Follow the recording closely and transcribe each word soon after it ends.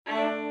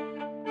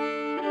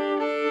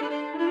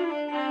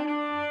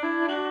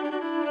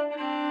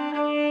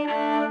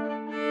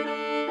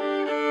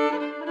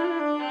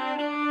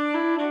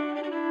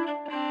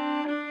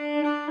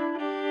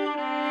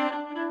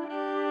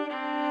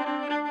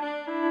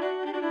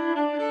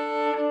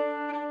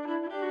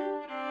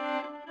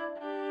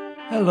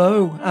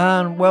Hello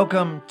and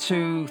welcome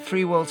to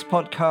Three Worlds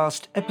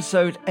Podcast,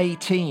 episode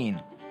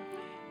 18.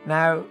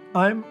 Now,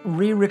 I'm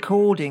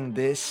re-recording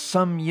this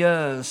some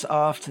years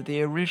after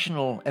the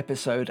original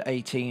episode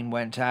 18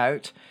 went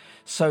out,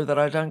 so that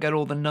I don't get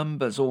all the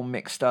numbers all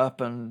mixed up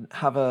and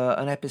have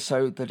an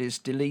episode that is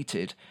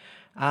deleted.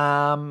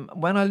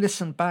 When I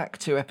listened back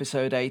to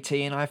episode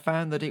 18, I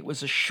found that it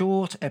was a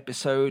short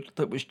episode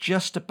that was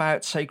just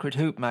about Sacred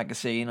Hoop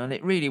magazine, and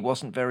it really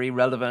wasn't very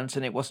relevant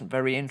and it wasn't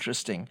very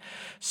interesting.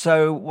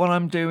 So what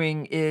I'm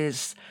doing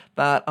is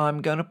that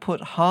I'm going to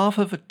put half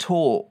of a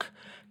talk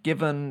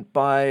given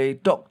by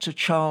Dr.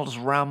 Charles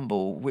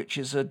Ramble, which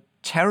is a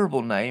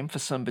terrible name for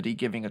somebody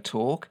giving a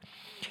talk,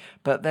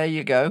 but there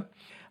you go.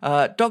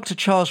 Dr.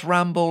 Charles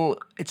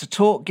Ramble, it's a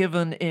talk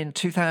given in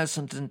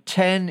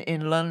 2010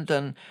 in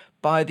London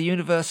by the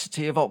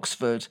University of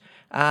Oxford,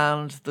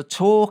 and the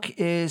talk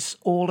is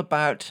all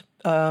about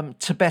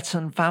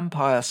Tibetan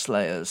vampire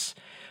slayers,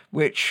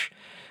 which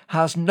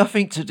has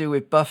nothing to do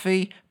with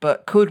Buffy,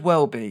 but could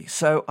well be.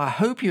 So I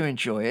hope you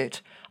enjoy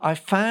it. I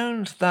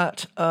found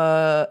that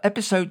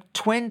episode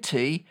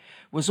 20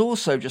 was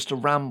also just a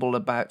ramble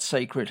about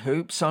Sacred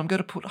Hoop, so I'm going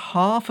to put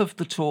half of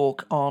the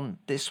talk on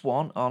this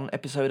one, on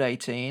episode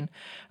 18,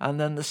 and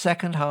then the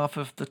second half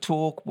of the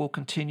talk will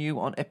continue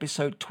on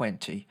episode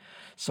 20.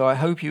 So I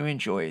hope you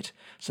enjoy it.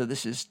 So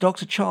this is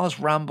Dr. Charles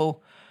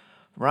Ramble,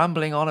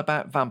 rambling on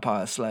about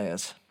vampire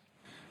slayers.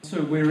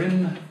 So we're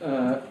in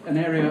an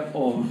area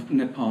of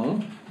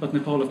Nepal, but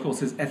Nepal, of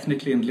course, is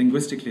ethnically and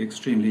linguistically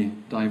extremely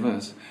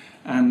diverse.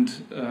 And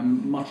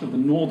much of the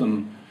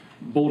northern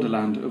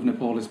borderland of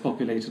Nepal is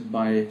populated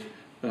by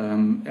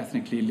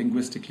ethnically,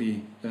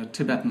 linguistically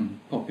Tibetan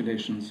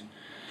populations.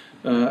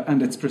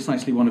 And it's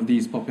precisely one of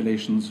these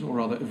populations, or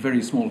rather a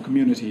very small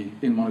community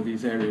in one of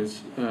these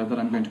areas, that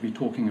I'm going to be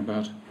talking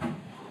about.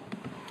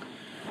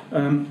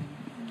 I'm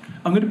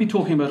going to be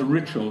talking about a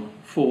ritual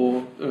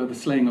for the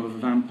slaying of a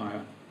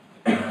vampire.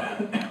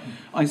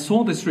 I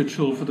saw this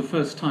ritual for the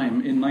first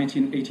time in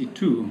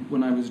 1982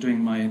 when I was doing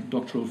my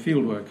doctoral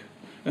fieldwork.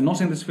 And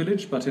not in this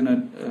village, but in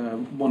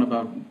one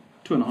about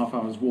 2.5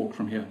 hours walk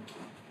from here.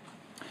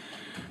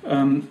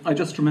 I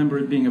just remember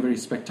it being a very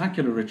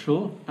spectacular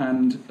ritual,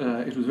 and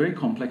it was very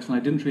complex, and I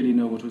didn't really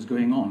know what was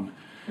going on.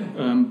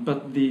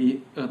 But the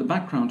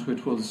background to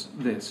it was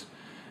this,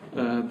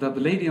 that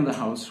the lady in the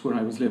house where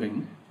I was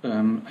living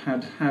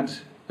had had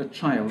a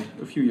child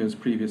a few years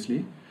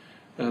previously.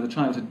 The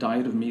child had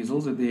died of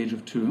measles at the age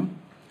of 2.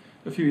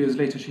 A few years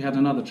later, she had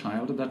another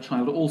child, and that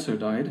child also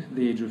died at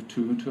the age of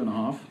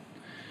 2.5.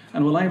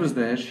 And while I was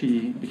there,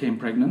 she became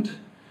pregnant,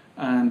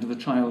 and the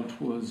child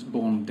was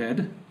born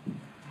dead.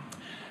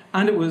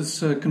 And it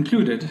was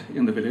concluded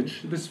in the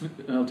village,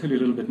 I'll tell you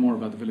a little bit more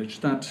about the village,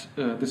 that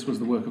this was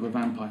the work of a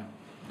vampire,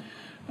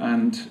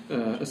 and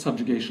a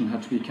subjugation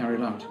had to be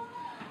carried out.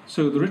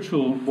 So the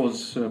ritual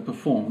was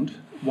performed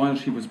while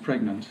she was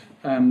pregnant,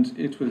 and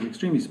it was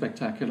extremely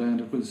spectacular,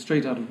 and it was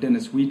straight out of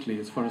Dennis Wheatley,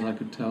 as far as I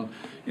could tell,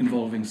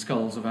 involving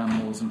skulls of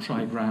animals and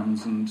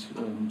trigrams and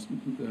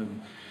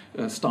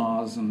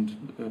stars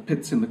and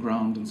pits in the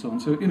ground and so on.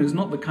 So, it's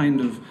not the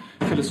kind of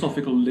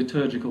philosophical,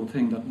 liturgical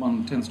thing that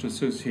one tends to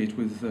associate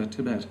with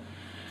Tibet.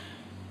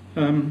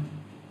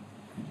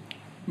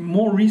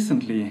 More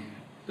recently,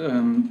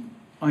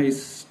 I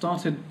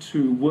started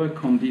to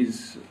work on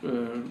this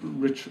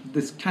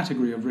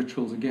category of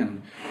rituals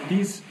again.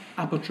 These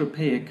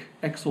apotropaic,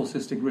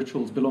 exorcistic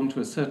rituals belong to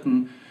a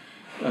certain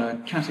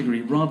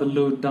category rather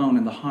low down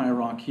in the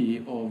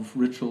hierarchy of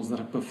rituals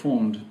that are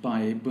performed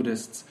by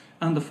Buddhists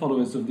and the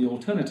followers of the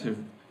alternative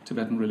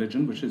Tibetan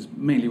religion, which is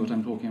mainly what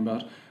I'm talking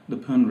about, the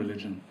Pön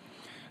religion.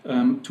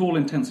 To all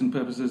intents and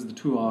purposes, the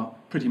two are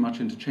pretty much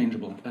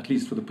interchangeable, at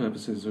least for the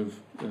purposes of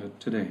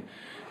today.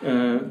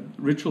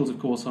 Rituals, of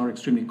course, are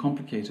extremely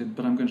complicated,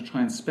 but I'm going to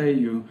try and spare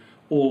you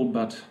all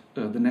but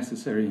the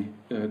necessary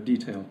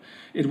detail.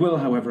 It will,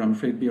 however, I'm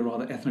afraid, be a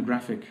rather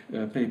ethnographic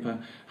paper.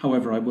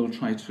 However, I will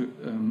try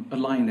to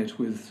align it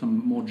with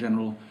some more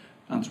general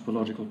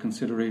anthropological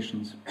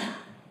considerations.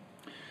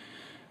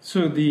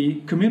 So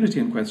the community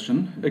in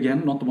question,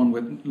 again, not the one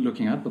we're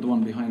looking at, but the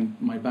one behind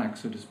my back,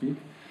 so to speak,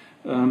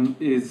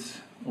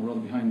 is, or rather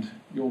behind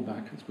your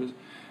back, I suppose,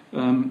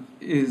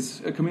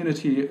 is a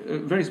community, a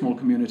very small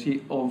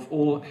community of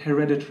all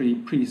hereditary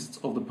priests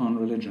of the Pön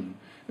religion.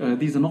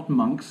 These are not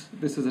monks.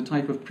 This is a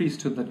type of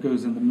priesthood that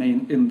goes in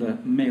the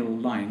male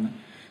line.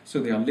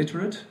 So they are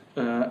literate,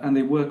 and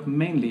they work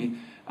mainly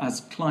as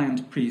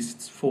client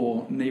priests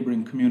for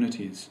neighboring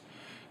communities.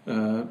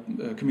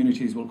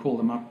 Communities will call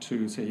them up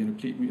to say,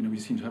 we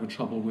seem to have a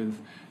trouble with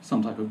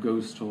some type of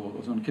ghost or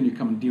something. Can you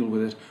come and deal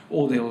with it?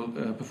 Or they'll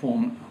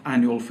perform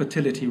annual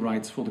fertility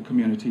rites for the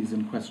communities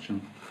in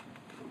question.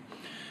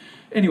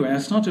 Anyway, I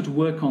started to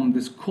work on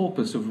this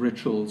corpus of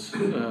rituals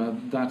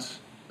that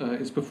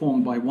is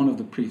performed by one of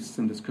the priests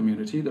in this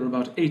community. There are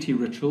about 80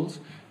 rituals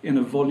in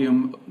a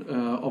volume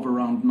of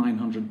around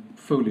 900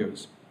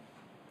 folios.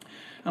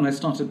 And I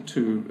started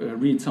to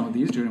read some of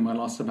these during my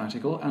last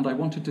sabbatical, and I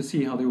wanted to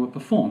see how they were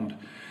performed.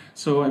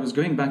 So I was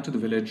going back to the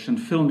village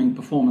and filming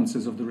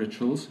performances of the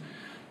rituals,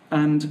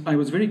 And I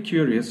was very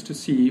curious to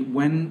see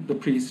when the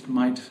priest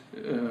might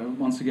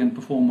once again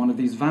perform one of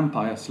these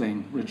vampire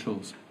slaying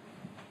rituals.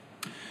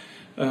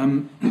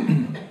 And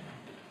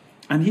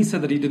he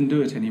said that he didn't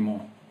do it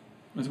anymore.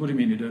 I said, what do you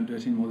mean you don't do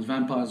it anymore? There's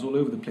vampires all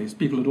over the place.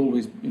 People had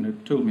always,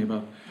 told me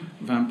about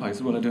vampires. I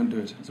said, well, I don't do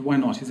it. I said, why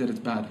not? He said, it's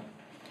bad.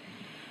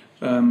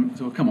 I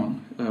said, well, come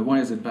on. Why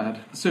is it bad?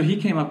 So he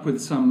came up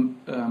with some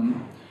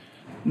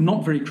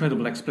not very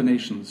credible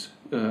explanations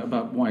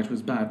about why it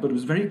was bad, but it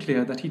was very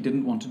clear that he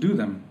didn't want to do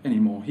them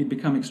anymore. He'd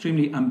become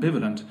extremely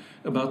ambivalent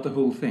about the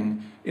whole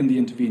thing in the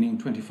intervening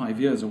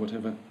 25 years or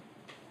whatever.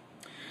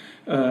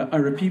 I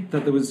repeat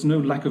that there was no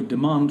lack of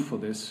demand for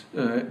this.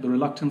 The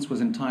reluctance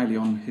was entirely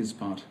on his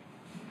part.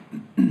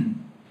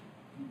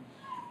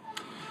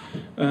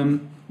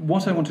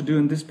 What I want to do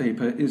in this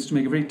paper is to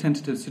make a very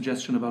tentative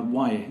suggestion about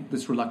why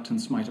this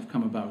reluctance might have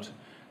come about.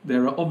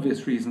 There are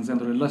obvious reasons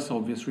and there are less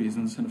obvious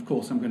reasons, and of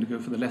course I'm going to go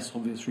for the less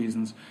obvious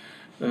reasons.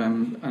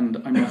 And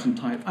I'm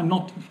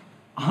not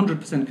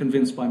 100%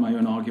 convinced by my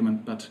own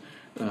argument, but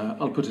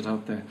I'll put it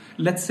out there.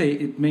 Let's say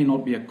it may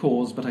not be a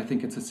cause, but I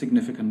think it's a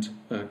significant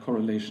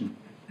correlation.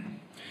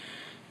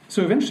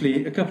 So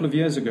eventually, a couple of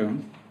years ago,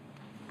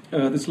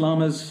 this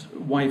lama's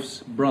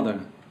wife's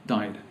brother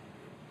died.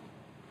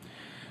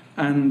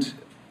 And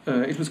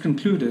it was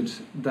concluded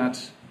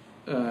that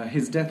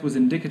his death was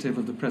indicative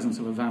of the presence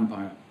of a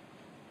vampire.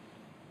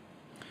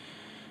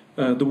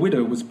 The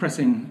widow was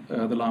pressing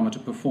the lama to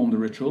perform the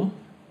ritual,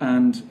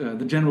 and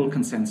the general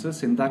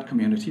consensus in that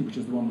community, which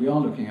is the one we are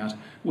looking at,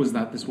 was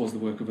that this was the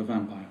work of a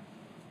vampire.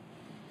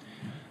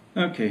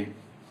 Okay.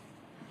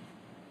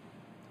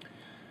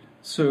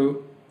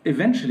 So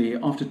eventually,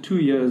 after 2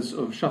 years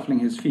of shuffling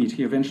his feet,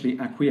 he eventually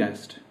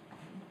acquiesced.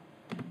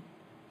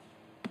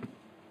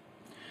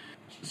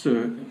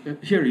 So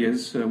here he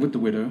is with the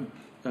widow,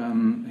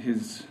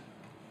 his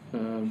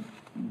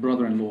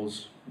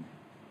brother-in-law's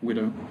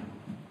widow.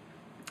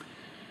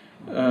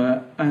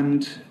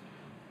 And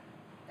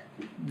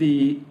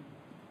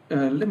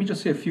let me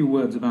just say a few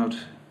words about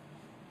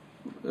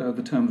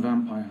the term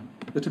vampire.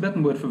 The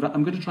Tibetan word for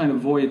I'm going to try and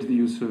avoid the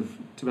use of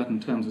Tibetan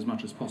terms as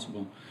much as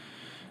possible.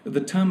 The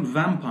term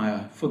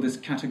vampire for this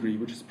category,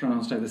 which is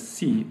pronounced either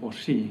si or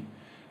she,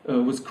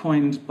 was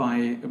coined by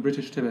a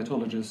British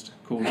Tibetologist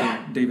called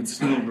David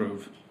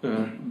Snellgrove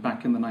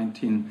back in the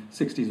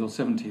 1960s or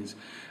 70s,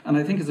 and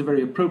I think it's a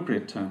very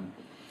appropriate term.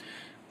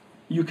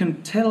 You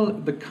can tell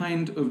the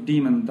kind of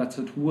demon that's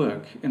at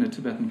work in a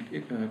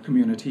Tibetan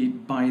community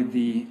by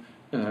the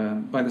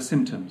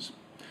symptoms.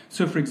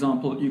 So, for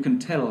example, you can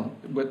tell,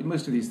 but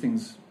most of these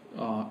things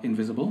are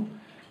invisible,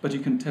 but you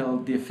can tell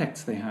the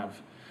effects they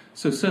have.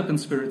 So serpent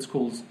spirits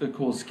cause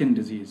skin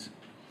disease.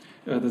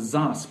 The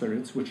Za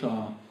spirits, which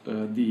are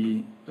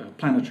the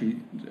planetary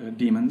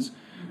demons,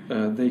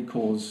 they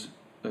cause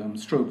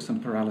strokes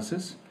and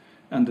paralysis,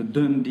 and the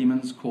Dön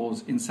demons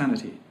cause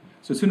insanity.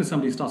 So as soon as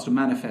somebody starts to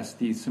manifest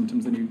these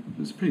symptoms, then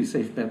it's a pretty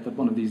safe bet that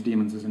one of these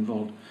demons is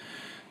involved.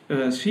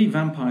 She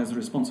vampires are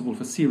responsible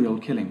for serial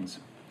killings,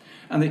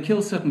 and they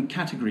kill certain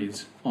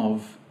categories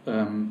of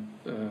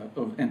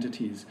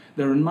entities.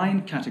 There are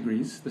 9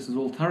 categories. This is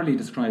all thoroughly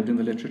described in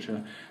the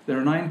literature. There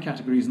are 9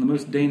 categories, and the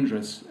most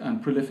dangerous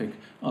and prolific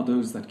are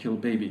those that kill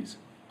babies.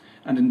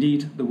 And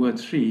indeed, the word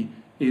Shri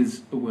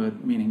is a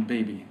word meaning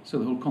baby. So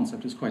the whole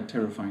concept is quite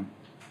terrifying.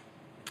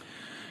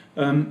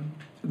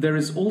 There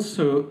is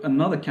also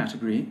another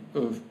category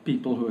of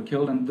people who are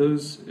killed, and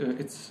those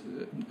it's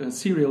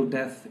serial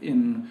death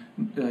in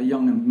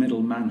young and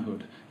middle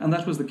manhood. And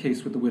that was the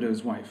case with the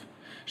widow's wife.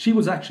 She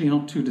was actually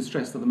not too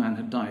distressed that the man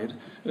had died.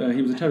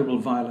 He was a terrible,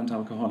 violent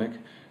alcoholic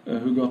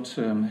who got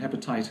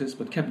hepatitis,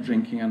 but kept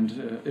drinking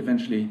and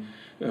eventually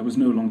was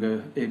no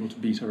longer able to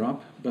beat her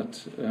up.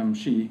 But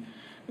she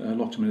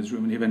locked him in his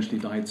room, and he eventually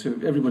died. So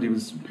everybody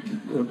was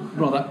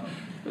rather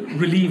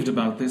relieved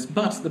about this.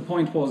 But the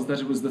point was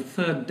that it was the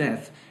third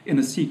death in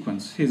a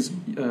sequence. His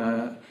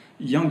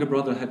younger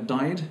brother had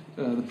died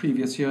the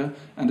previous year,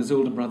 and his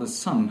older brother's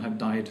son had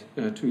died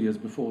 2 years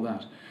before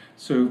that.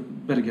 So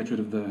better get rid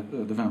of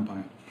the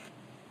vampire.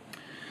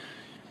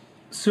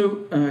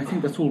 So I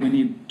think that's all we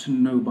need to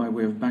know by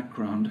way of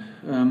background.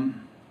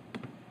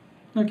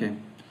 Okay.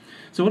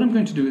 So what I'm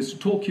going to do is to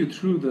talk you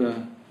through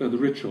the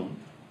ritual,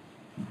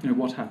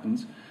 what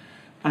happens,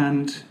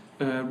 and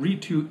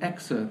read 2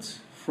 excerpts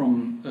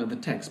from the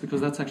text, because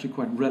that's actually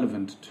quite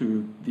relevant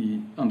to the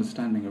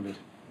understanding of it.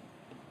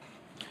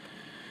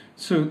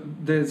 So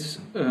there's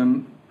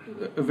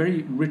a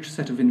very rich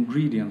set of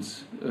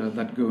ingredients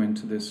that go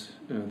into this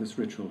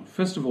ritual.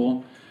 First of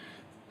all,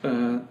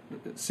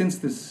 since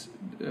this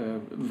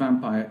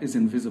vampire is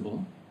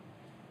invisible,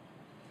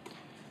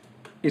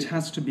 it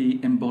has to be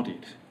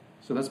embodied.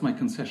 So that's my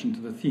concession to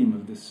the theme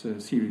of this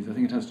series. I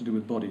think it has to do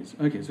with bodies.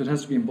 Okay, so it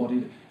has to be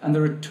embodied, and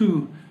there are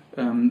 2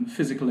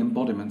 physical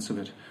embodiments of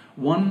it.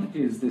 One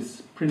is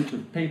this print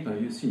of paper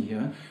you see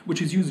here,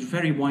 which is used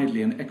very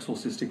widely in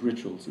exorcistic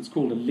rituals. It's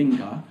called a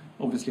linga,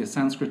 obviously a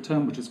Sanskrit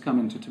term which has come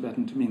into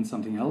Tibetan to mean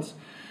something else,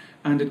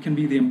 and it can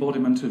be the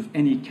embodiment of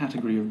any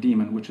category of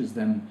demon which is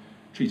then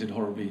treated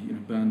horribly,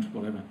 burned,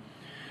 whatever.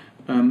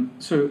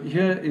 So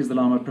here is the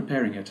Lama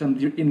preparing it, and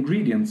the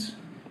ingredients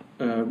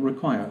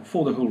require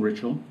for the whole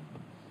ritual,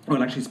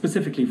 well, actually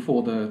specifically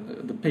for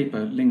the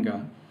paper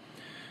linga,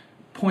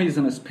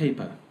 poisonous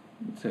paper,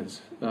 it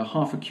says,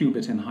 half a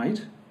cubit in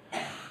height,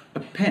 a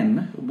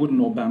pen, a wooden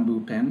or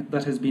bamboo pen,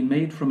 that has been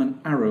made from an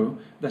arrow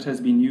that has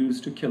been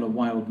used to kill a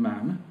wild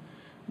man,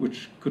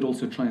 which could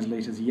also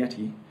translate as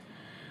yeti.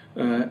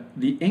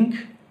 The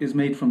ink is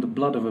made from the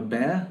blood of a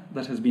bear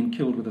that has been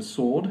killed with a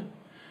sword.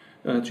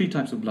 3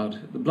 types of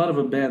blood. The blood of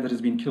a bear that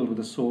has been killed with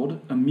a sword,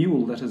 a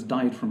mule that has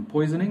died from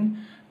poisoning,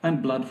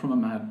 and blood from a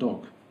mad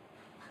dog.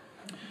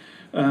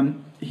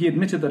 He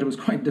admitted that it was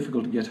quite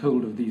difficult to get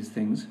hold of these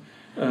things,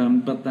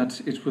 but that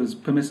it was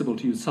permissible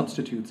to use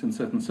substitutes in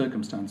certain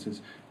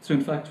circumstances. So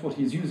in fact, what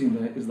he's using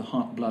there is the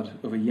heart blood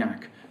of a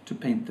yak to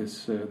paint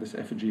this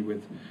effigy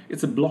with.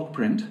 It's a block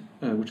print,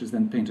 which is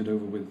then painted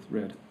over with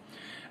red.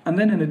 And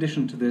then in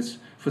addition to this,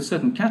 for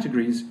certain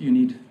categories, you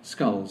need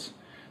skulls.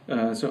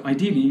 So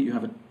ideally, you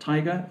have a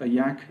tiger, a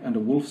yak, and a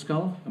wolf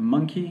skull, a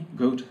monkey,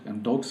 goat,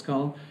 and dog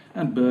skull,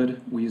 and bird,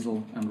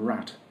 weasel, and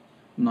rat,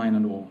 9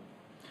 in all.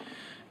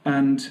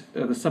 And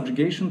the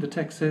subjugation, the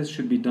text says,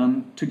 should be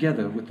done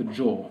together with the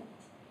jaw.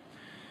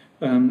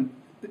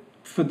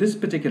 For this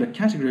particular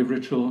category of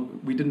ritual,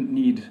 we didn't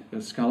need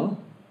a skull.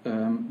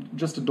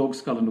 Just a dog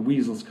skull and a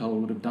weasel skull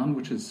would have done,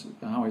 which is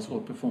how I saw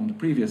it performed the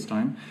previous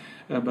time.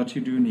 But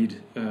you do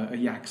need a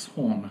yak's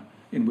horn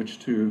in which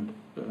to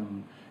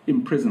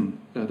imprison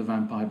the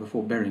vampire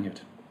before burying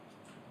it.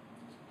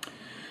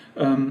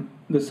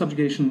 The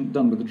subjugation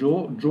done with the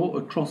jaw. Draw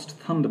a crossed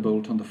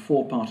thunderbolt on the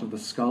forepart of the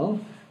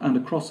skull and a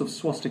cross of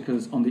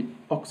swastikas on the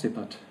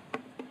occiput.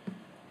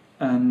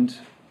 And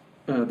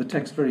the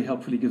text very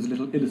helpfully gives a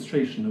little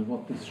illustration of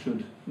what this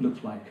should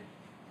look like.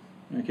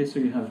 Okay, so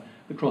you have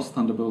the crossed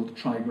thunderbolt,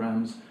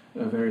 trigrams,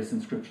 various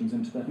inscriptions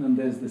into that, and then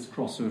there's this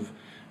cross of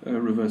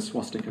reverse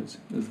swastikas.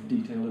 There's the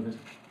detail of it.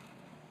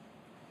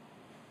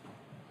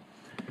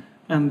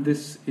 And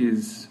this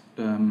is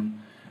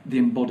the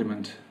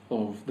embodiment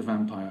of the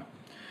vampire.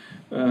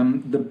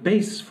 The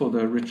base for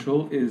the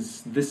ritual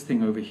is this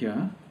thing over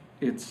here.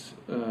 It's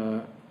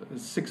a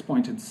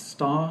 6-pointed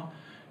star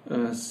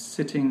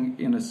sitting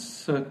in a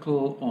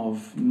circle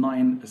of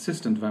 9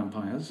 assistant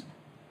vampires.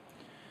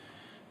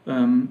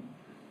 And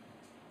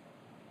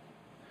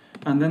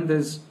then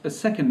there's a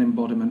second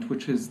embodiment,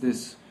 which is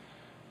this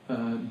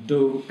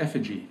doe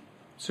effigy.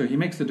 So he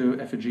makes the doe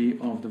effigy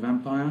of the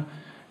vampire.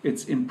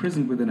 It's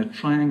imprisoned within a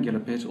triangular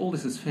pit. All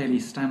this is fairly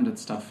standard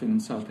stuff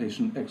in South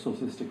Asian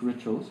exorcistic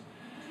rituals.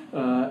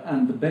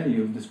 And the belly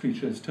of this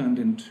creature is turned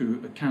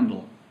into a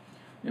candle.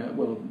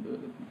 What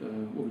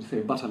would you say,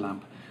 a butter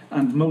lamp.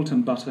 And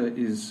molten butter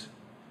is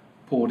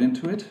poured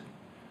into it,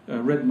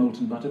 red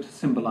molten butter, to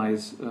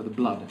symbolize the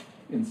blood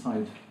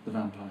inside the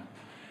vampire.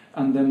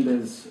 And then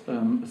there's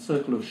a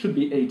circle of, should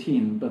be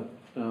 18, but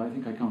I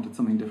think I counted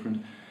something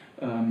different.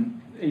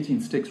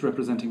 18 sticks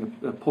representing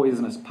a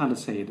poisonous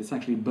palisade. It's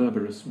actually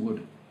berberis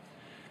wood.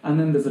 And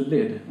then there's a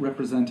lid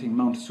representing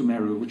Mount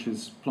Sumeru, which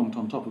is plonked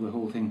on top of the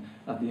whole thing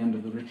at the end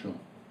of the ritual.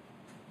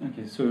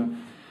 Okay, so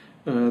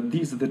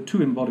these are the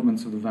 2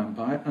 embodiments of the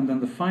vampire. And then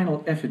the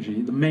final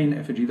effigy, the main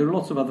effigy. There are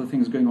lots of other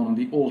things going on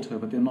the altar,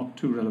 but they're not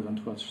too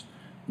relevant to us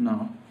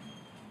now.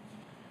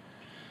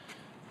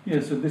 Yeah,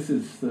 so this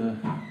is the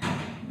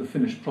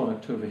finished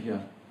product over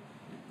here.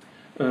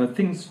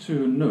 Things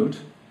to note.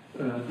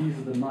 These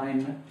are the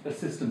 9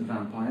 assistant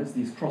vampires,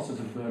 these crosses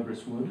of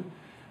berberis wood.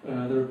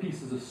 There are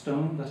pieces of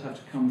stone that have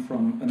to come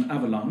from an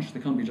avalanche. They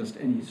can't be just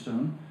any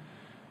stone.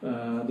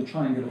 The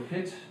triangular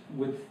pit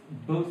with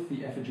both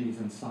the effigies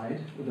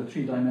inside, with a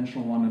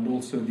 3-dimensional one and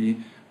also the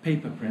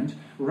paper print,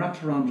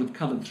 wrapped around with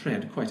coloured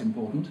thread, quite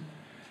important.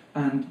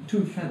 And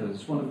 2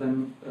 feathers, one of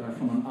them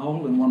from an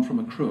owl and one from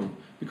a crow,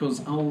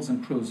 because owls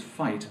and crows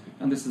fight,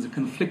 and this is a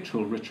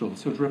conflictual ritual,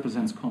 so it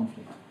represents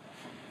conflict.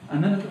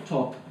 And then at the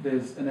top,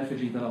 there's an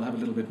effigy that I'll have a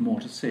little bit more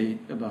to say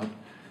about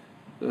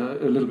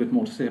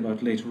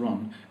later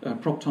on,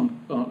 propped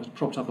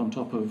up on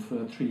top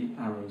of 3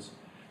 arrows.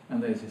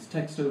 And there's his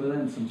text over there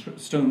and some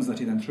stones that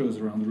he then throws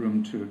around the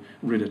room to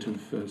rid it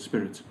of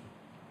spirits.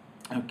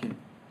 Okay.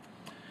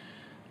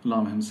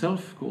 Lama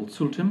himself, called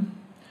Sultim.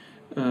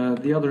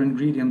 The other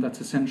ingredient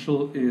that's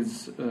essential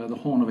is the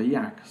horn of a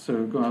yak.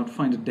 So go out,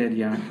 find a dead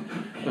yak,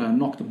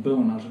 knock the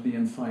bone out of the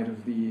inside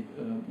of the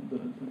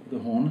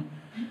horn,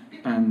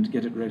 and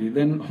get it ready.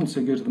 Then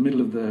also go to the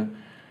middle of the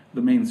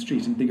main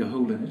street and dig a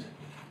hole in it.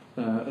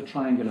 A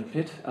triangular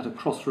pit at a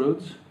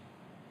crossroads.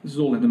 This is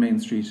all in the main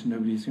street.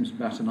 Nobody seems to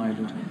bat an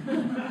eyelid.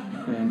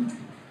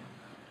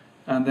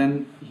 And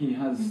then he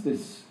has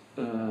this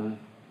the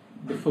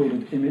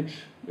folded image,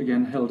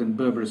 again held in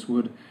berberis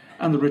wood,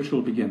 and the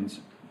ritual begins.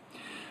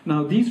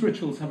 Now, these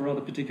rituals have a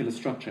rather particular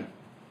structure.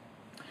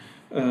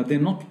 They're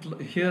not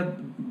here.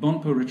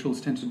 Bonpo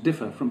rituals tend to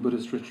differ from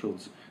Buddhist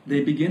rituals.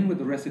 They begin with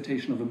the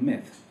recitation of a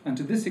myth, and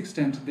to this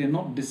extent, they're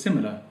not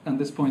dissimilar. And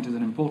this point is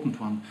an important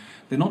one.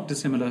 They're not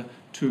dissimilar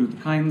to the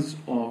kinds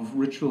of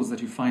rituals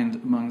that you find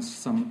amongst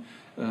some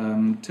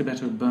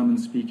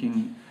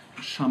Tibeto-Burman-speaking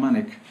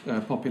shamanic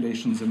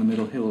populations in the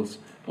middle hills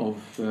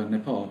of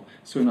Nepal.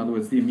 So in other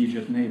words, the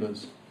immediate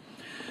neighbors.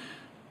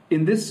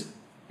 In this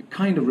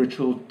kind of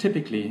ritual,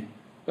 typically,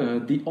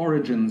 the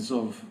origins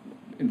of,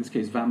 in this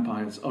case,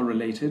 vampires are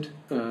related,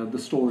 the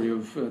story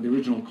of the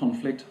original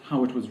conflict,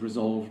 how it was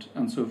resolved,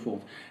 and so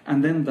forth.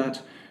 And then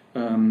that,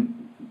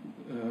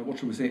 what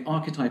should we say,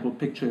 archetypal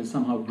picture is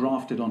somehow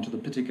grafted onto the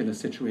particular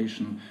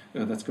situation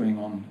that's going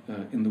on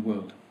in the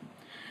world.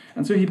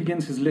 And so he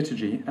begins his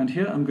liturgy, and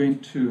here I'm going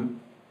to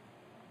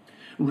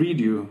read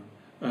you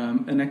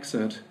an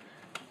excerpt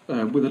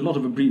with a lot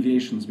of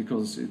abbreviations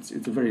because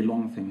it's a very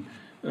long thing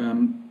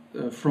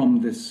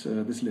from this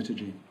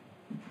liturgy.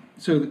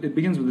 So it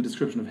begins with a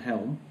description of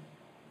hell,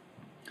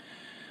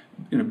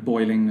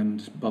 boiling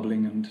and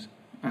bubbling and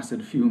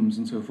acid fumes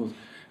and so forth.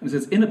 And it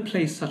says, in a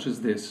place such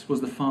as this was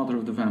the father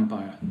of the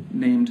vampire,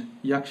 named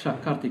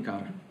Yaksha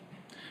Kartikar.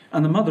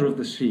 And the mother of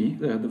the she,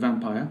 the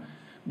vampire,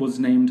 was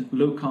named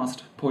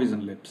Low-Caste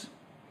Poison Lips.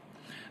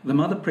 The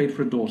mother prayed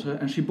for a daughter,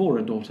 and she bore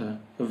a daughter,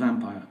 a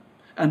vampire.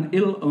 An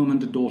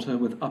ill-omened daughter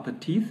with upper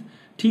teeth,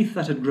 teeth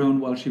that had grown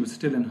while she was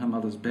still in her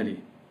mother's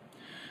belly.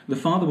 The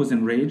father was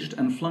enraged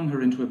and flung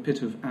her into a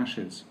pit of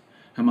ashes.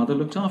 Her mother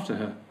looked after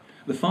her.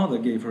 The father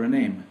gave her a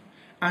name,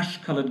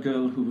 Ash-Coloured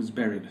Girl Who Was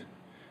Buried.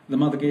 The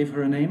mother gave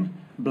her a name,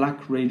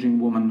 Black Raging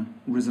Woman,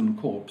 Risen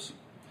Corpse.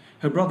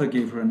 Her brother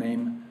gave her a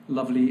name,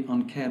 Lovely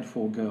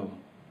Uncared-For Girl.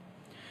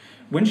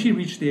 When she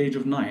reached the age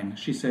of 9,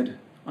 she said,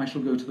 I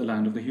shall go to the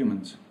land of the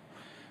humans.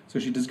 So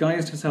she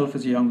disguised herself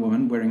as a young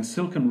woman, wearing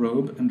silken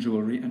robe and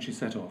jewelry, and she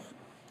set off.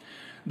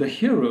 The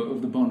hero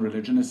of the Bon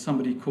religion is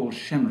somebody called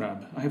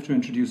Shenrab. I have to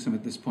introduce him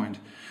at this point.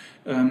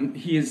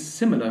 He is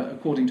similar,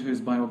 according to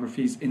his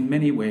biographies, in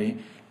many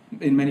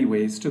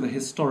ways to the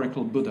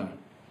historical Buddha,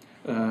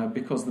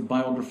 because the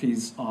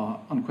biographies are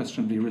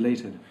unquestionably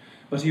related.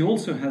 But he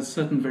also has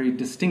certain very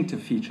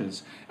distinctive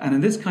features. And in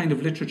this kind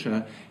of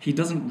literature, he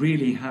doesn't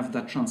really have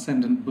that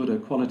transcendent Buddha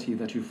quality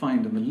that you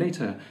find in the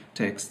later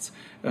texts.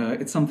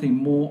 It's something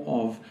more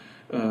of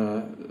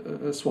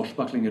a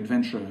swashbuckling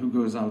adventurer who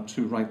goes out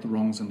to right the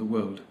wrongs in the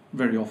world,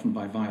 very often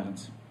by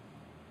violence.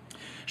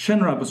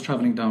 Shenrab was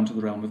traveling down to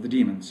the realm of the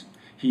demons.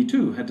 He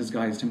too had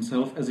disguised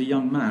himself as a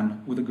young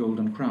man with a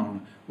golden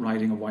crown,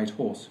 riding a white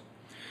horse.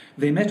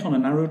 They met on a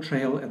narrow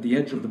trail at the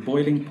edge of the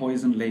boiling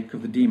poison lake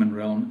of the demon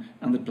realm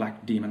and the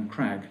black demon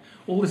crag.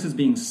 All this is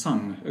being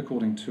sung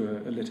according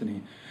to a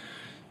litany.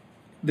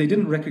 They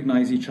didn't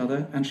recognize each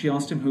other, and she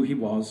asked him who he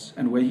was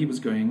and where he was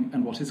going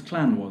and what his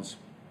clan was.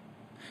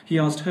 He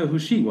asked her who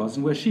she was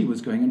and where she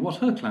was going and what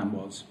her clan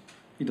was.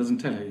 He doesn't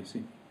tell her, you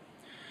see.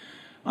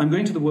 I'm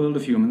going to the world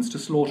of humans to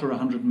slaughter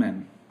 100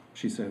 men,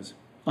 she says.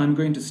 I'm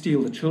going to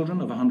steal the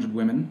children of 100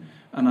 women,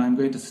 and I'm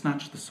going to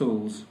snatch the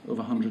souls of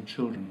 100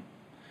 children.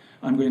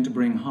 I'm going to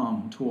bring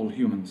harm to all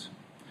humans.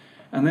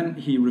 And then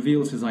he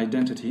reveals his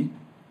identity,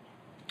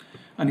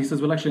 and he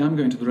says, well, actually, I'm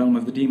going to the realm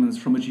of the demons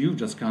from which you've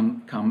just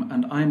come,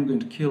 and I'm going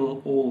to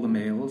kill all the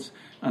males,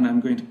 and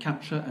I'm going to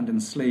capture and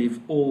enslave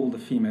all the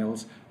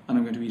females, and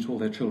I'm going to eat all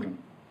their children.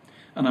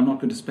 And I'm not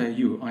going to spare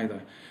you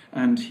either.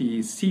 And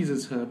he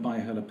seizes her by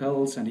her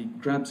lapels, and he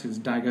grabs his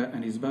dagger,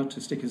 and he's about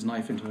to stick his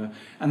knife into her,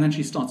 and then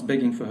she starts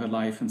begging for her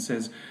life and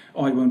says,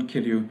 oh, I won't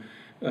kill you.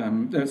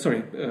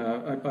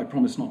 I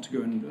promise not to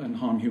go and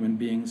harm human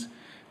beings.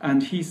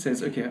 And he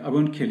says, okay, I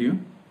won't kill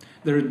you.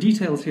 There are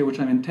details here which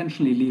I'm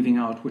intentionally leaving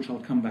out, which I'll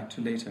come back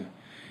to later.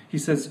 He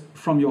says,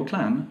 from your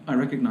clan, I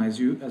recognize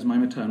you as my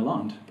maternal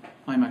aunt.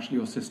 I'm actually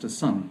your sister's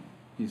son,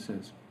 he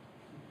says.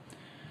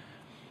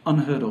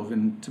 Unheard of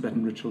in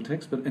Tibetan ritual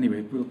texts, but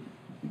anyway, we'll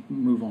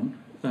move on.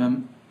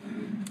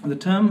 The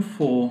term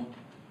for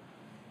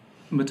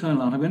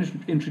maternal aunt, I'm going to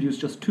introduce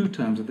just 2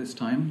 terms at this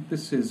time.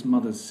 This is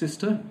mother's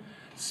sister,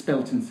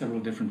 spelt in several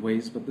different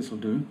ways, but this will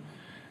do.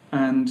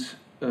 And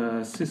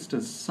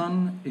sister's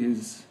son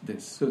is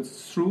this. So it's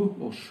Sru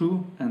or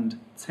Shu and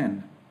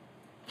Tsen.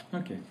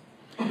 Okay.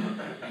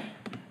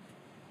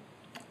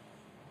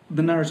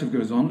 The narrative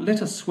goes on.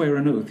 Let us swear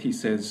an oath, he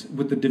says,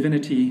 with the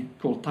divinity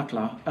called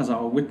Takla as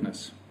our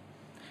witness.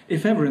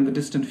 If ever in the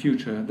distant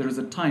future there is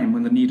a time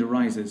when the need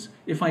arises,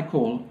 if I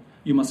call,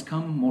 you must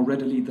come more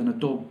readily than a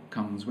dog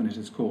comes when it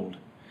is called.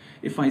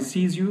 If I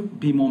seize you,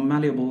 be more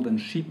malleable than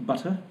sheep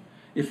butter.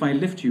 If I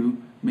lift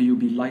you, may you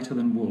be lighter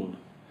than wool.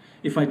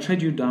 If I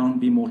tread you down,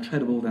 be more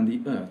treadable than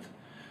the earth.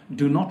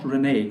 Do not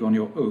renege on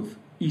your oath,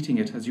 eating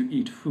it as you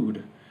eat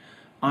food.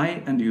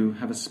 I and you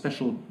have a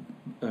special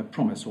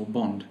promise or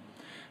bond.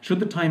 Should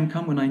the time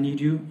come when I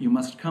need you, you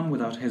must come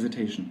without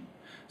hesitation.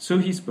 So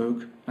he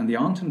spoke, and the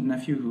aunt and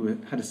nephew who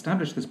had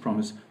established this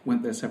promise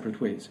went their separate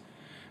ways.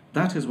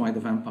 That is why the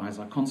vampires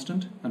are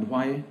constant, and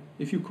why,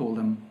 if you call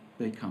them,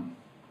 they come.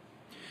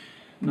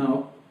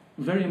 Now,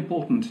 very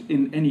important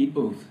in any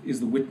oath is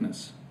the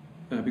witness,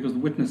 because the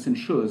witness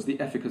ensures the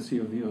efficacy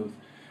of the oath.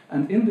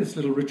 And in this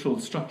little ritual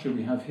structure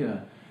we have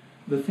here,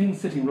 the thing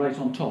sitting right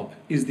on top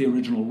is the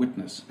original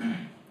witness.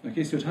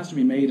 Okay, so it has to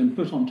be made and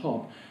put on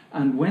top.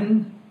 And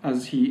when,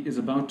 as he is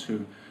about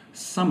to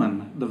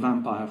summon the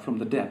vampire from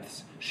the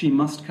depths, she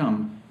must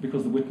come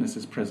because the witness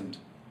is present.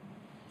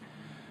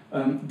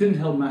 Didn't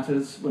help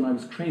matters when I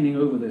was craning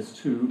over this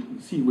to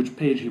see which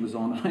page he was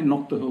on. I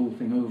knocked the whole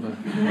thing over.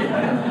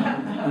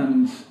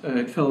 And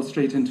it fell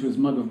straight into his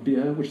mug of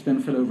beer, which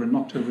then fell over and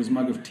knocked over his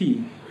mug of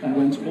tea and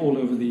went all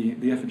over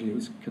the effigy. It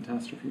was a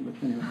catastrophe, but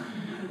anyway,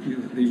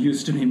 they're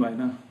used to me by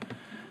now.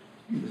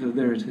 So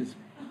there it is.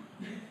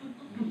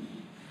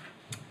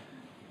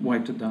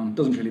 Wiped it down.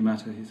 Doesn't really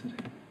matter, he said.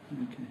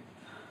 Okay.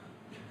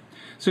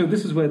 So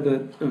this is where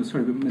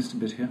we missed a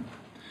bit here.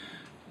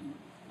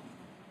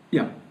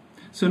 Yeah.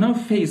 So now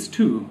phase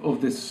 2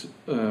 of this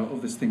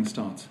thing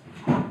starts.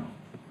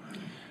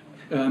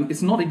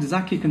 It's not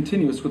exactly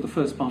continuous with the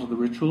first part of the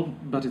ritual,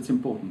 but it's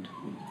important.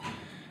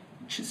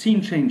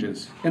 Scene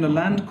changes. In a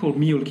land called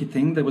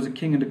Miulkiting, there was a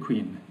king and a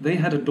queen. They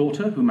had a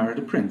daughter who married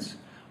a prince.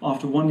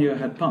 After 1 year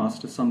had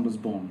passed, a son was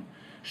born.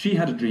 She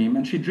had a dream,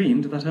 and she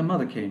dreamed that her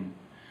mother came.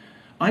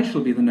 "I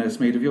shall be the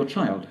nursemaid of your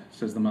child,"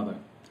 says the mother.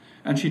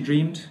 And she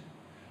dreamed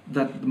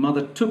that the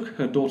mother took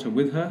her daughter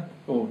with her,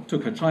 or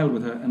took her child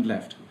with her, and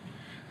left.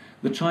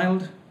 The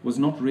baby was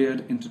not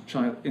reared into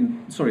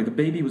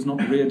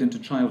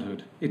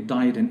childhood. It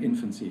died in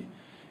infancy.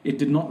 It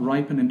did not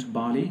ripen into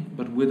barley,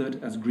 but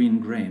withered as green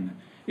grain.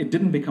 It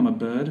didn't become a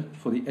bird,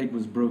 for the egg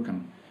was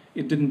broken.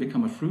 It didn't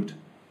become a fruit,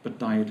 but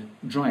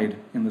dried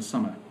in the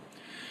summer.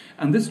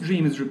 And this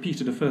dream is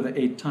repeated a further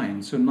 8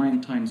 times, so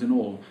 9 times in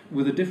all,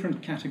 with a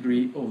different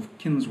category of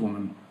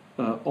kinswoman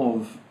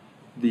of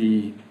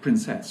the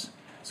princess.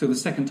 So the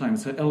second time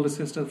it's her elder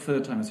sister, the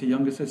third time it's her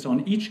younger sister.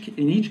 In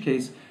each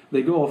case,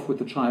 they go off with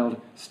the child,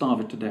 starve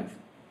it to death.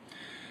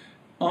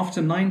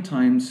 After 9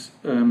 times,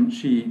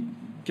 she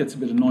gets a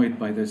bit annoyed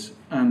by this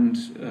and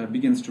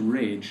begins to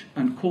rage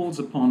and calls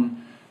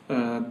upon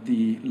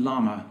the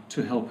Lama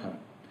to help her,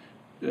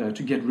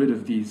 to get rid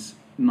of these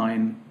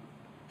 9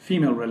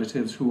 female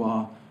relatives who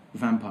are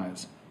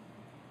vampires.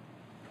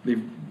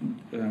 They've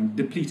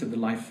depleted the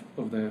life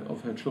of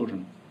her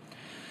children.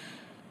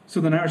 So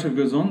the narrative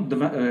goes on.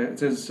 It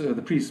says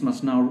the priest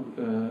must now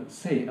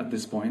say at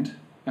this point,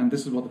 and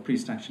this is what the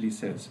priest actually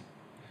says.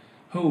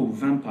 "Ho,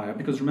 vampire,"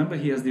 because remember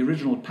he has the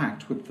original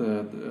pact with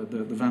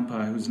the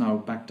vampire who's now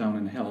back down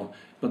in hell.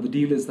 But the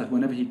deal is that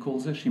whenever he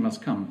calls her, she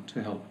must come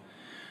to help.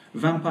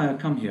 "Vampire,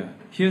 come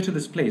here to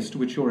this place to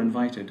which you're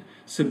invited.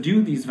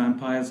 Subdue these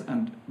vampires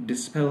and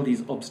dispel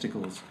these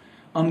obstacles.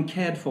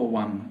 Uncared for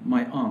one,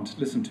 my aunt,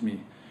 listen to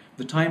me.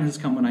 The time has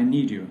come when I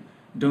need you.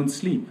 Don't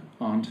sleep,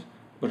 aunt,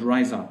 but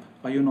rise up.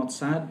 Are you not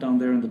sad down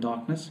there in the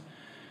darkness?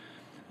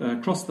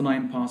 Cross the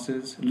 9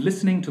 passes,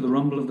 listening to the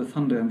rumble of the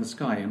thunder in the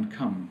sky, and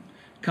come.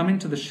 Come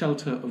into the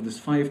shelter of this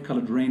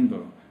 5-colored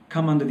rainbow.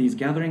 Come under these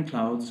gathering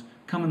clouds.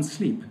 Come and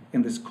sleep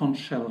in this conch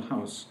shell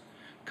house.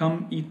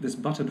 Come eat this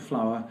buttered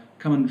flour.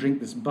 Come and drink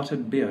this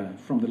buttered beer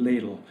from the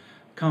ladle.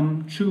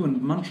 Come chew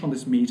and munch on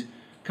this meat.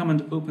 Come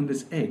and open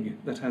this egg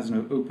that has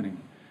no opening.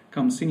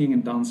 Come singing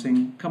and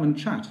dancing. Come and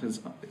chat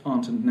as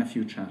aunt and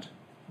nephew chat.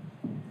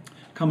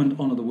 Come and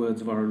honor the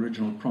words of our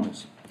original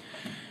promise."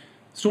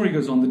 Story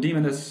goes on. The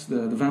demoness,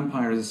 the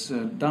vampire, is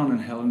down in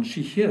hell, and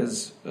she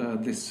hears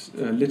this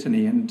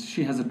litany, and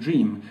she has a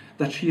dream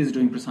that she is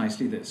doing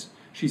precisely this.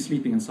 She's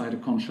sleeping inside a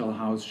conch shell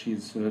house.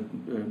 She's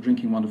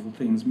drinking wonderful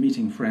things,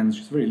 meeting friends.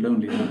 She's very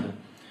lonely down there.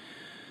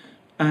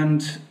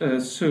 And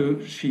so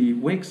she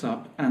wakes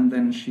up, and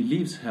then she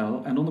leaves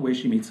hell, and on the way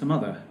she meets her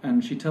mother,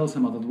 and she tells her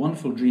mother the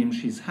wonderful dream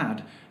she's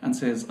had, and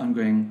says, "I'm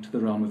going to the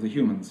realm of the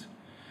humans."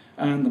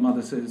 And the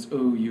mother says,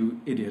 "Oh,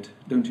 you idiot,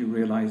 don't you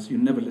realize you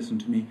never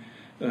listened to me?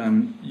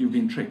 You've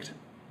been tricked."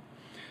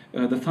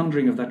 The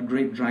thundering of that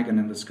great dragon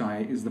in the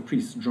sky is the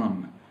priest's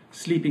drum.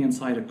 Sleeping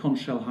inside a conch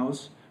shell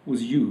house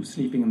was you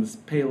sleeping in the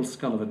pale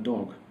skull of a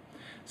dog.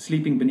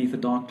 Sleeping beneath a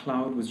dark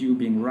cloud was you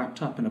being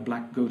wrapped up in a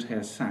black goat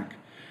hair sack.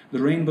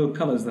 The rainbow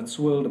colors that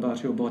swirled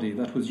about your body,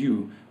 that was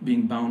you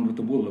being bound with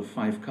the wool of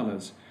 5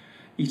 colors.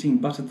 Eating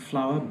buttered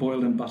flour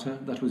boiled in butter,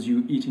 that was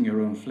you eating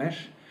your own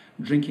flesh.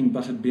 Drinking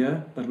buttered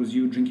beer, that was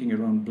you drinking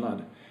your own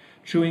blood.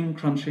 Chewing,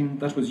 crunching,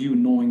 that was you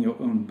gnawing your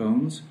own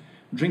bones.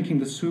 Drinking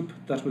the soup,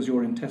 that was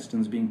your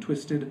intestines being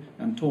twisted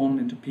and torn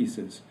into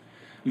pieces.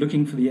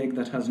 Looking for the egg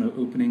that has no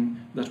opening,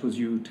 that was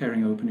you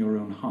tearing open your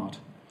own heart.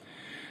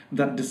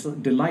 That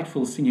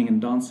delightful singing and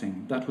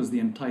dancing, that was the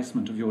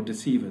enticement of your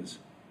deceivers.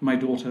 My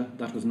daughter,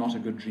 that was not a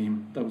good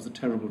dream, that was a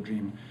terrible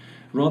dream.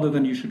 Rather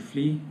you should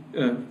flee.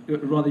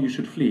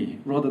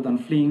 Rather than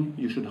fleeing,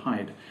 you should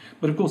hide.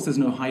 But of course there's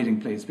no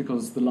hiding place,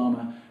 because the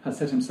Lama has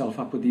set himself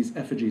up with these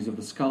effigies of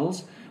the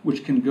skulls,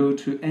 which can go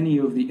to any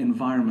of the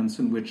environments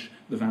in which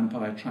the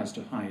vampire tries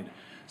to hide.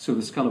 So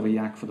the skull of a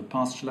yak for the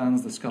pasture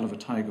lands, the skull of a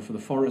tiger for the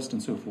forest,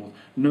 and so forth.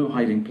 No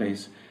hiding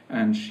place,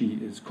 and she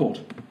is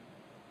caught.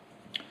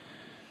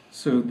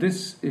 So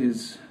this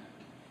is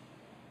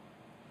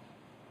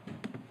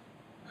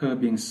her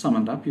being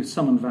summoned up. You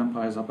summon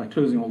vampires up by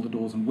closing all the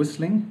doors and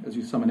whistling, as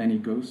you summon any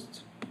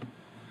ghosts.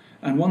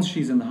 And once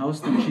she's in the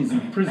house, then she's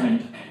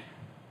imprisoned.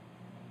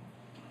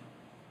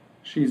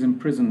 She's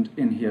imprisoned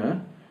in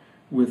here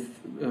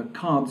with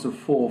cards of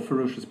 4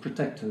 ferocious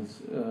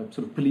protectors, sort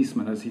of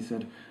policemen, as he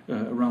said,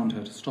 around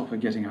her to stop her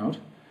getting out.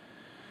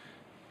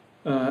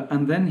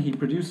 And then he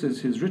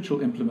produces his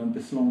ritual implement,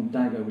 this long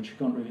dagger, which you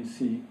can't really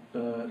see,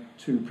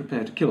 to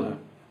prepare to kill her.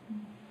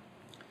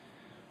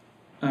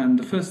 And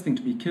the first thing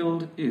to be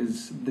killed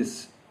is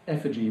this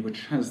effigy,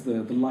 which has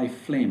the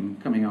life flame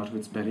coming out of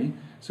its belly.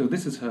 So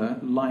this is her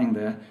lying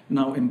there,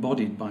 now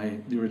embodied by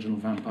the original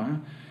vampire.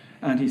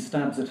 And he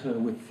stabs at her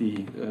with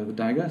the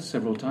dagger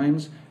several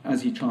times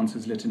as he chants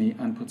his litany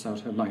and puts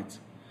out her lights.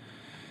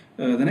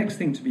 The next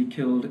thing to be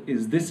killed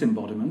is this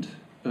embodiment,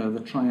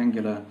 the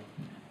triangular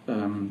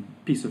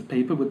piece of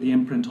paper with the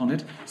imprint on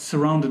it,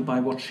 surrounded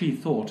by what she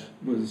thought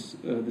was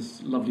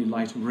this lovely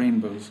light of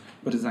rainbows,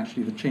 but is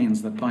actually the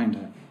chains that bind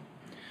her.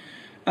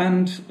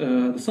 And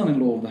the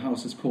son-in-law of the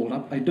house is called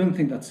up. I don't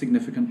think that's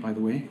significant, by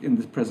the way, in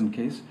the present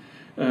case.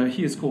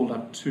 He is called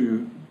up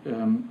to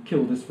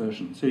kill this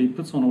version. So he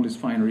puts on all his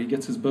finery,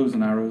 gets his bow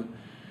and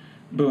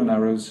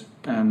arrows,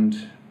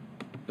 and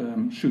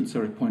shoots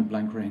her at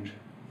point-blank range.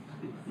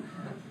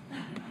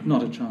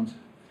 Not a chance.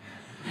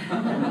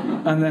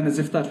 And then, as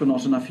if that were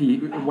not enough, he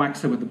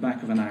whacks her with the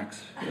back of an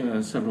axe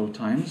several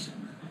times.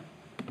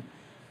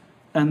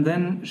 And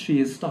then she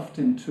is stuffed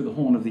into the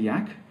horn of the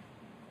yak,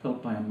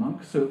 held by a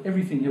monk. So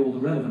everything here, all the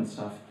relevant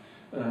stuff,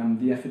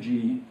 the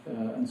effigy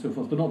and so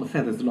forth, but not the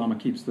feathers. The lama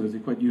keeps those,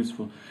 they're quite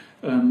useful.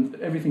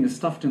 Everything is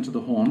stuffed into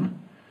the horn,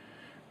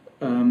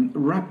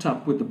 wrapped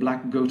up with the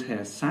black goat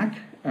hair sack,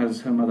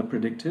 as her mother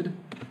predicted,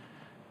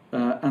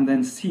 and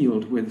then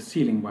sealed with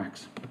sealing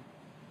wax.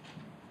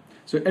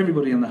 So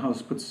everybody in the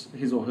house puts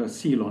his or her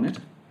seal on it,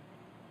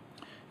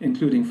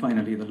 including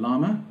finally the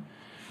lama.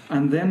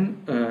 And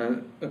then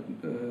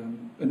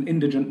an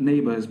indigent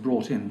neighbor is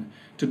brought in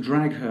to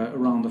drag her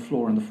around the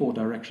floor in the four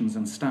directions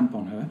and stamp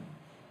on her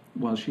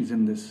while she's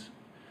in this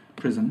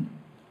prison,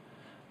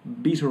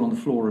 beat her on the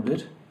floor a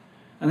bit,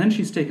 and then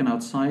she's taken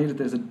outside.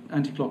 There's an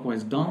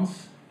anti-clockwise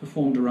dance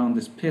performed around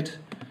this pit,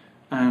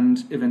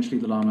 and eventually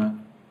the lama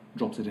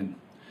drops it in.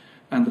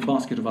 And the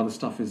basket of other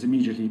stuff is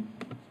immediately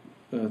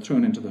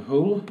thrown into the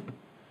hole.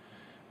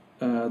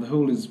 The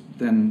hole is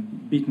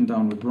then beaten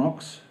down with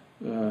rocks,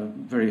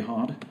 very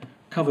hard,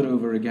 covered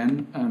over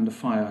again, and a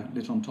fire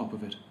lit on top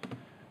of it.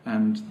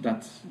 And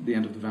that's the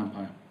end of the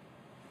vampire.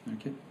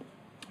 Okay,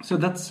 so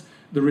that's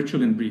the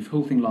ritual in brief.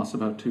 Whole thing lasts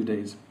about 2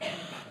 days.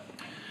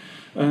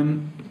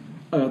 The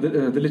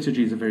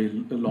liturgies are very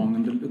long,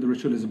 and the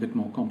ritual is a bit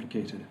more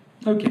complicated.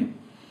 Okay,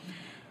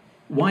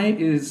 why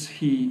does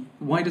he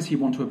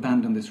want to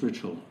abandon this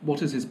ritual?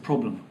 What is his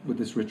problem with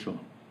this ritual?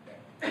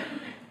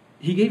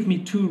 He gave me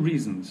 2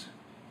 reasons.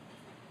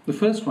 The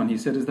first one, he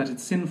said, is that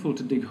it's sinful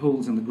to dig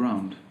holes in the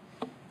ground.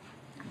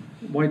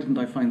 Why didn't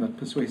I find that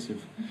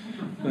persuasive?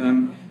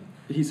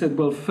 He said,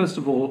 well, first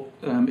of all,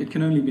 it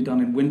can only be done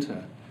in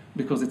winter,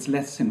 because it's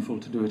less sinful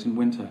to do it in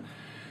winter.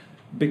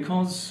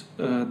 Because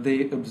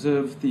they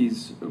observe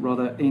these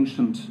rather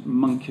ancient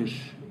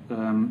monkish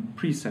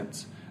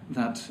precepts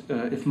that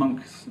if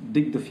monks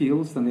dig the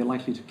fields, then they're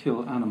likely to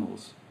kill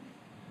animals.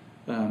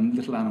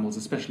 Little animals,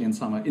 especially in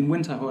summer. In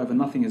winter, however,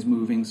 nothing is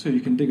moving, so you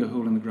can dig a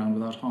hole in the ground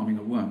without harming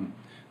a worm.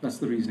 That's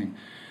the reasoning.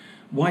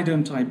 Why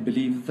don't I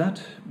believe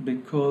that?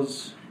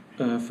 Because,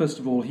 first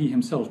of all, he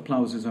himself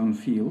ploughs his own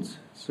fields,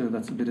 so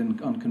that's a bit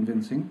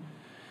unconvincing.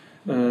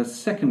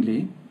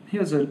 Secondly,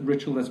 here's a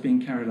ritual that's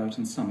being carried out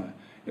in summer,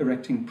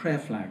 erecting prayer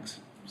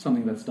flags,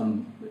 something that's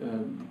done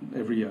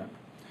every year.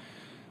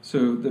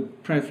 So the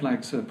prayer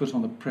flags are put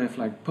on the prayer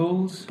flag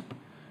poles,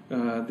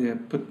 they're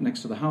put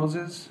next to the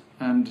houses,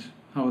 and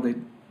how are they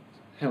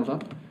held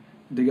up?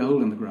 Dig a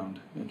hole in the ground.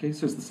 Okay,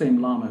 so it's the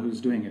same lama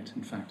who's doing it,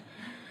 in fact.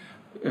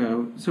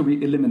 So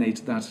we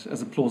eliminate that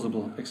as a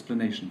plausible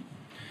explanation.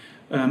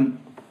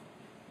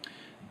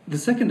 The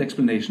second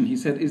explanation, he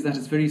said, is that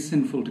it's very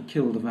sinful to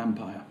kill the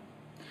vampire.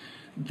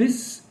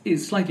 This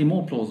is slightly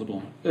more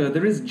plausible.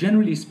 There is,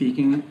 generally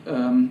speaking,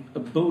 a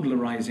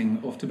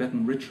Baudelarizing of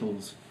Tibetan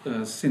rituals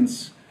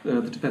since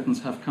the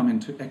Tibetans have come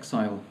into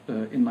exile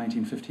in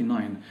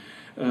 1959.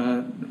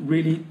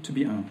 Really, to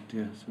be... Oh,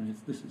 dear, sorry,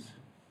 this is...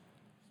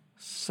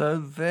 So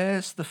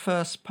there's the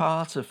first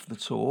part of the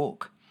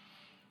talk,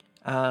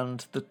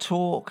 and the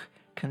talk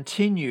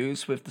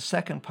continues with the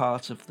second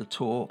part of the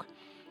talk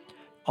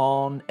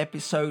on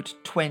episode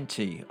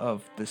 20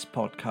 of this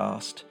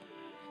podcast.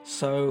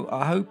 So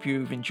I hope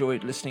you've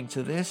enjoyed listening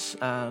to this,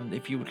 and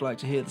if you would like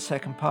to hear the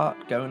second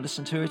part, go and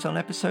listen to it on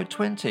episode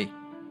 20.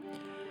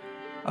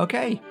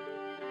 Okay,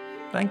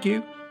 thank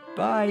you.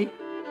 Bye.